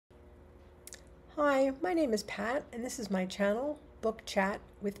Hi, my name is Pat, and this is my channel, Book Chat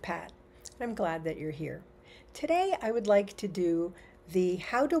with Pat. I'm glad that you're here. Today, I would like to do the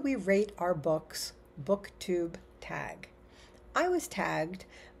How Do We Rate Our Books Booktube tag. I was tagged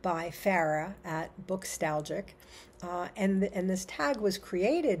by Farrah at Bookstalgic, and this tag was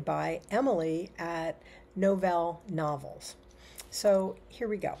created by Emily at Novelle Novels. So here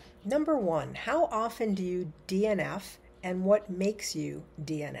we go. Number one, how often do you DNF, and what makes you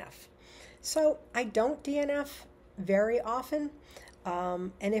DNF? So I don't DNF very often,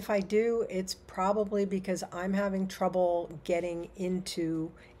 and if I do, it's probably because I'm having trouble getting into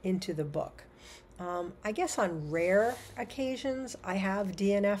the book. I guess on rare occasions I have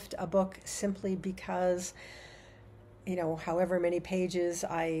DNF'd a book simply because, however many pages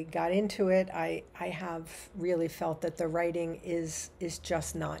I got into it, I have really felt that the writing is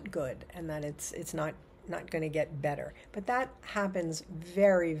just not good, and that it's not going to get better. But that happens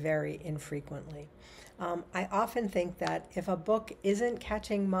very, very infrequently. I often think that if a book isn't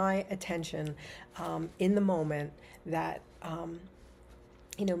catching my attention in the moment, that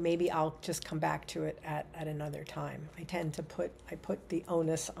maybe I'll just come back to it at another time. I tend to put the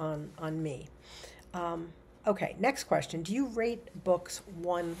onus on me. Okay, next question. Do you rate books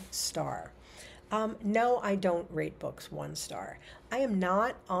 1 star? No, I don't rate books 1 star. I am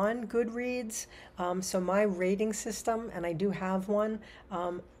not on Goodreads, so my rating system, and I do have one,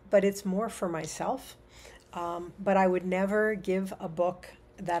 but it's more for myself. But I would never give a book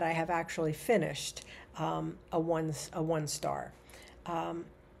that I have actually finished a one star.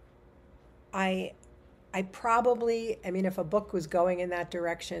 I probably, if a book was going in that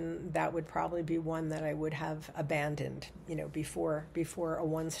direction, that would probably be one that I would have abandoned, before a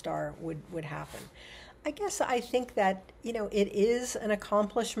 1 star would happen. I guess I think that, it is an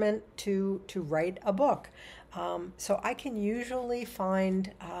accomplishment to write a book. So I can usually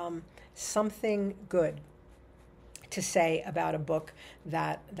find something good to say about a book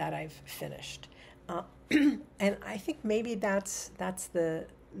that I've finished. And I think maybe that's the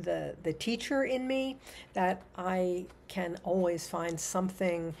teacher in me, that I can always find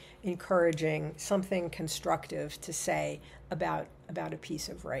something encouraging, something constructive to say about a piece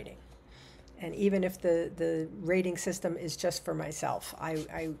of writing. And even if the rating system is just for myself,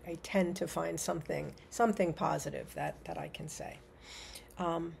 I tend to find something positive that I can say.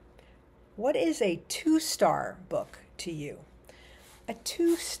 What is a 2-star book to you? A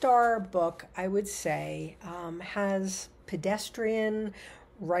 2-star book, I would say, has pedestrian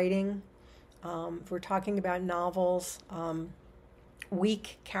writing. If we're talking about novels,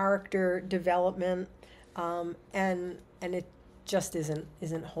 weak character development, and it just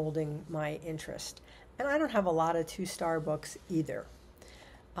isn't holding my interest. And I don't have a lot of 2-star books either.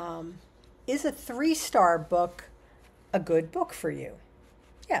 Is a 3-star book a good book for you?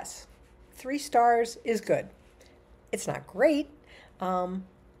 Yes, 3 stars is good. It's not great.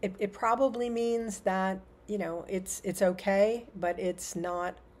 It probably means that it's okay, but it's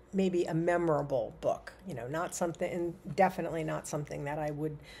not maybe a memorable book. Not something, and definitely not something that I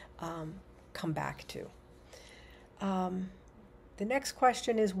would come back to. The next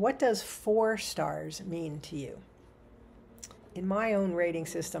question is, what does 4 stars mean to you? In my own rating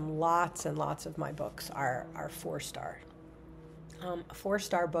system, lots and lots of my books are 4-star. A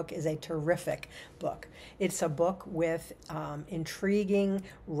 4-star book is a terrific book. It's a book with intriguing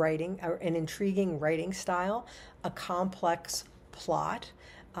writing, an intriguing writing style, a complex plot,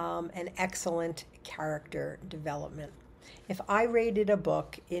 and excellent character development. If I rated a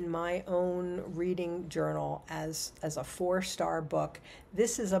book in my own reading journal as a 4-star book,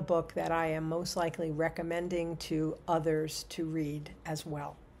 this is a book that I am most likely recommending to others to read as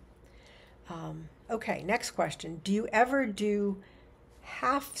well. Okay, next question. Do you ever do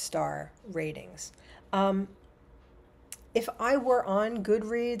half-star ratings? If I were on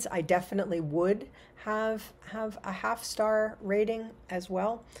Goodreads, I definitely would have a half-star rating as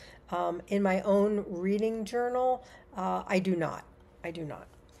well. In my own reading journal, I do not. I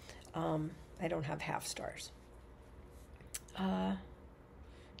don't have half stars.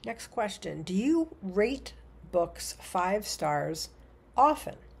 Next question. Do you rate books 5 stars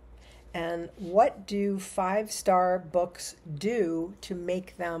often? And what do 5-star books do to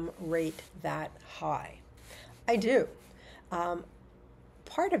make them rate that high? I do.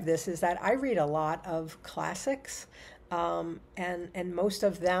 Part of this is that I read a lot of classics, and most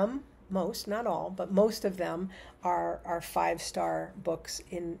of them, not all, but most of them are 5-star books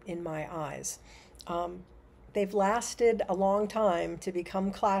in my eyes. They've lasted a long time to become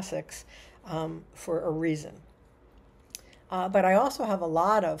classics for a reason. But I also have a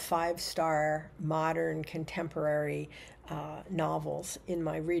lot of 5-star modern contemporary novels in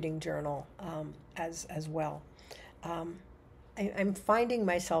my reading journal as well. I'm finding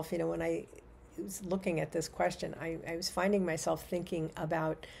myself, when I was looking at this question, I was finding myself thinking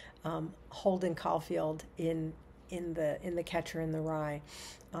about Holden Caulfield in the Catcher in the Rye.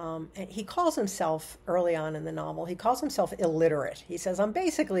 And he calls himself, early on in the novel, he calls himself illiterate. He says, I'm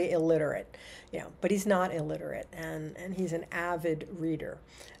basically illiterate, but he's not illiterate, and he's an avid reader.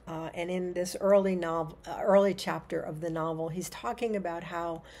 And in this early chapter of the novel, he's talking about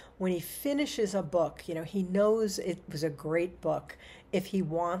how when he finishes a book, he knows it was a great book if he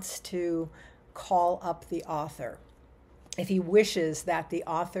wants to call up the author. If he wishes that the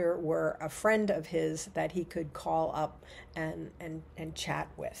author were a friend of his that he could call up and chat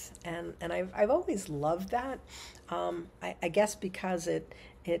with. And I've always loved that. I guess because it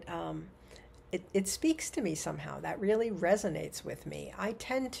speaks to me somehow. That really resonates with me. I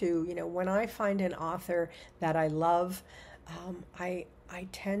tend to, when I find an author that I love, I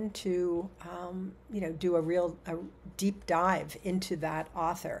tend to, do a deep dive into that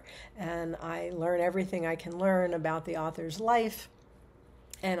author, and I learn everything I can learn about the author's life,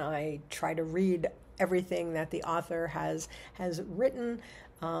 and I try to read everything that the author has written.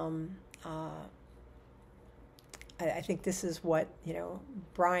 I think this is what,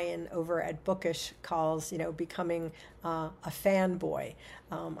 Brian over at Bookish calls, becoming a fanboy.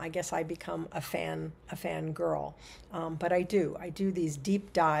 I guess I become a fan girl. But I do these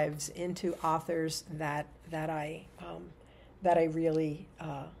deep dives into authors that I really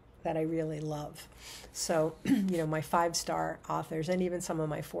love. So, my 5-star authors, and even some of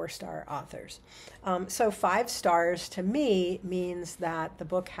my 4-star authors. So 5 stars to me means that the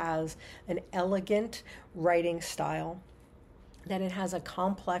book has an elegant writing style, that it has a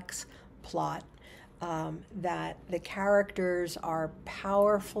complex plot, that the characters are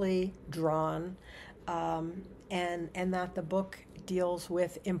powerfully drawn, and that the book deals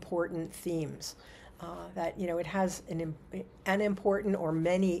with important themes. That it has an important or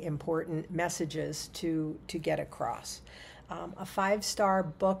many important messages to get across. A 5-star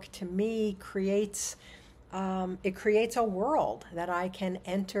book to me creates a world that I can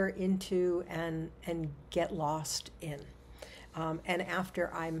enter into and get lost in. And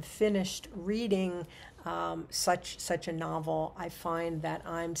after I'm finished reading such a novel, I find that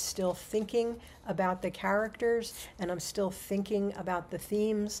I'm still thinking about the characters, and I'm still thinking about the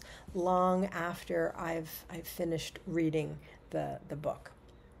themes long after I've finished reading the book.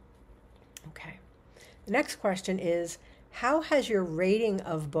 Okay. The next question is, how has your rating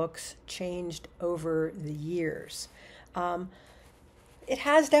of books changed over the years? It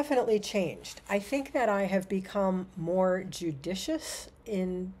has definitely changed. I think that I have become more judicious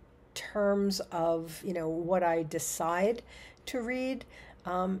in terms of, what I decide to read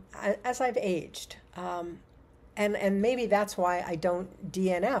as I've aged. And maybe that's why I don't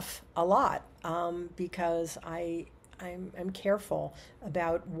DNF a lot, because I'm careful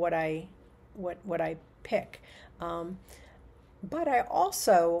about what I pick. But I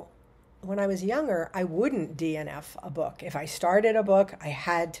also, when I was younger, I wouldn't DNF a book. If I started a book, I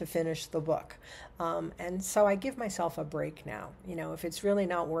had to finish the book. And so I give myself a break now. If it's really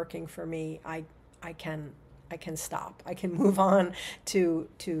not working for me, I can stop. I can move on to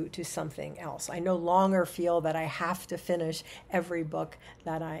something else. I no longer feel that I have to finish every book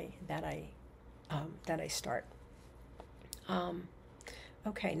that I start.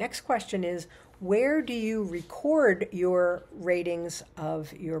 Okay, next question is, where do you record your ratings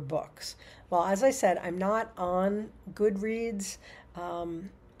of your books? Well, as I said, I'm not on Goodreads.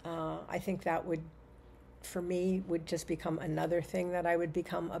 I think that would, for me, would just become another thing that I would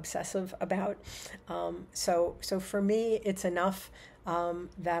become obsessive about. So for me, it's enough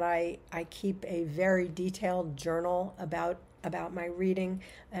that I keep a very detailed journal about my reading,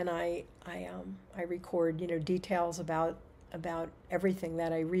 and I record details about everything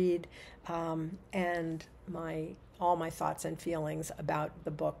that I read, and all my thoughts and feelings about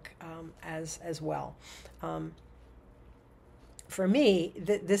the book as well. For me,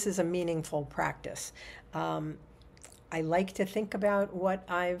 this is a meaningful practice. I like to think about what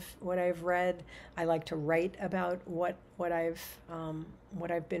I've read. I like to write about what I've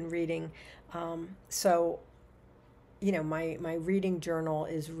been reading. So, my reading journal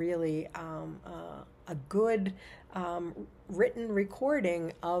is really a good written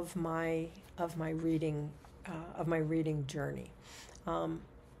recording of my reading journey.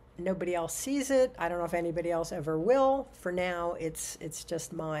 Nobody else sees it. I don't know if anybody else ever will. For now, it's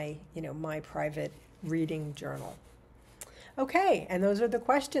just my private reading journal. Okay, and those are the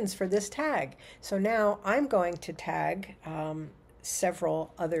questions for this tag. So now I'm going to tag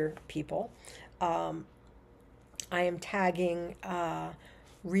several other people. I am tagging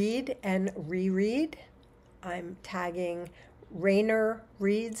Read and Reread. I'm tagging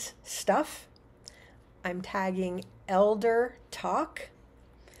RaynorReadsStuff. I'm tagging Eldertalk.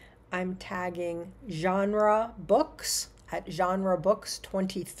 I'm tagging Genre Books at Genre Books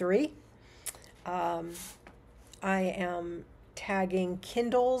 23. I am tagging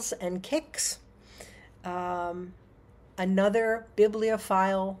KindlesandKicks. Another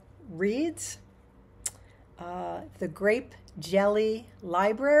Bibliophile Reads. The Grape Jelly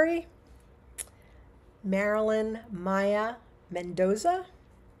Library. Marilyn Maya Mendoza.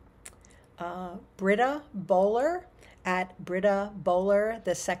 Britta Bowler at Britta Bowler,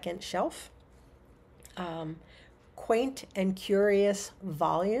 The Second Shelf. Quaint and Curious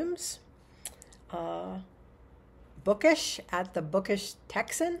Volumes. Bookish at the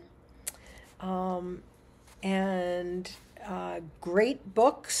BookishTexan. And Great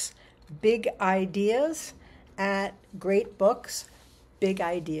Books, Big Ideas at Great Books, Big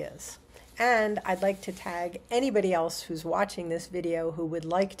Ideas. And I'd like to tag anybody else who's watching this video who would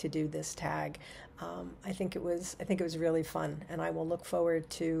like to do this tag. I think it was really fun, and I will look forward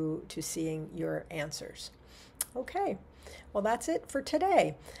to seeing your answers. Okay, well, that's it for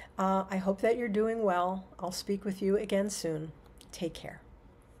today. I hope that you're doing well. I'll speak with you again soon. Take care.